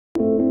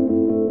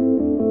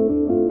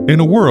In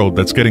a world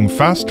that's getting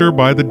faster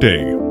by the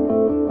day,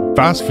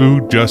 fast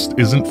food just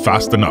isn't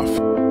fast enough.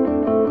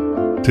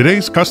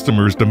 Today's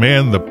customers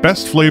demand the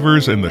best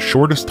flavors in the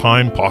shortest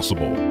time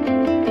possible.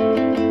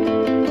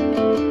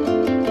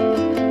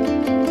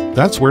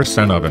 That's where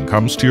Снабжен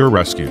comes to your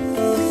rescue.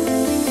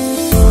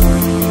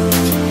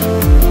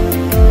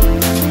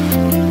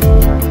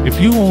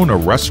 If you own a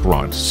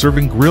restaurant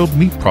serving grilled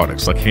meat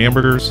products like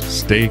hamburgers,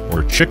 steak,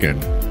 or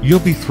chicken, you'll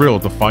be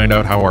thrilled to find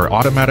out how our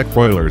automatic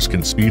broilers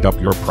can speed up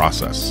your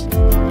process.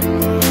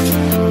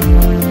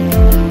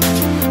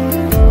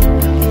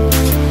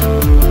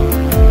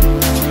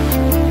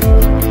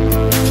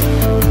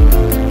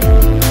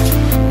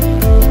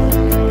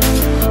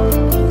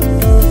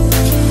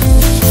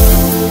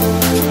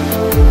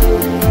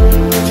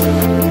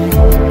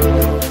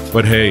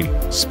 But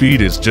hey,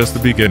 speed is just the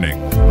beginning.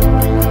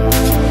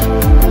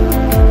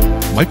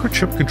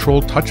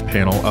 Microchip-controlled touch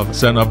panel of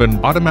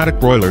Снабжен automatic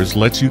broilers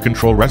lets you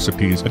control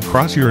recipes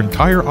across your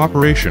entire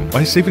operation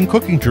by saving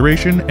cooking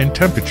duration and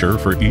temperature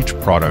for each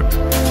product.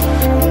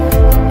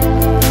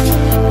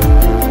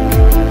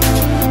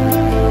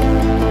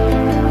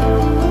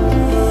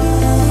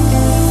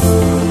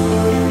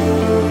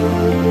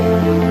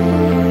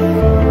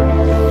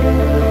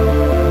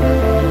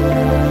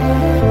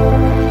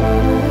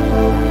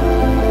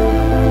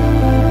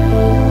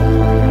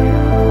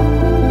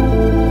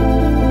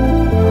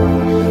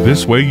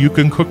 This way you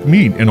can cook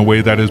meat in a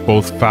way that is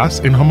both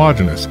fast and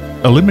homogeneous,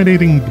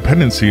 eliminating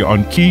dependency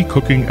on key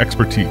cooking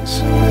expertise.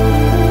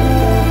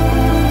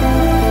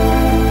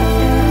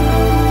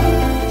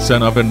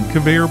 Снабжен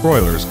conveyor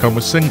broilers come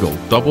with single,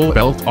 double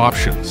belt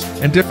options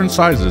and different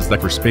sizes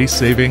that for space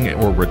saving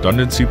or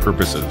redundancy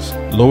purposes,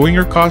 lowering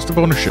your cost of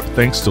ownership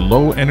thanks to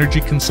low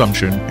energy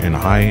consumption and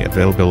high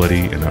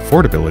availability and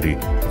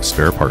affordability of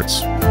spare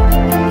parts.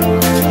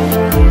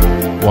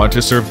 Want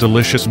to serve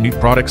delicious meat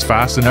products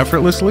fast and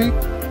effortlessly?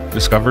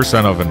 Discover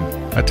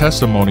Снабжен, a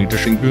testimony to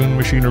Снабжен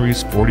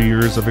Machinery's 40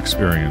 years of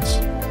experience.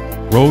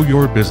 Grow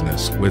your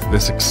business with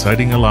this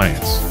exciting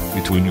alliance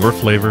between your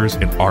flavors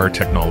and our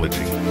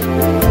technology.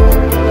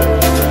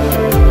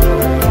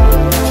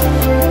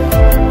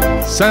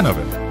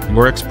 Снабжен,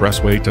 your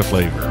expressway to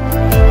flavor.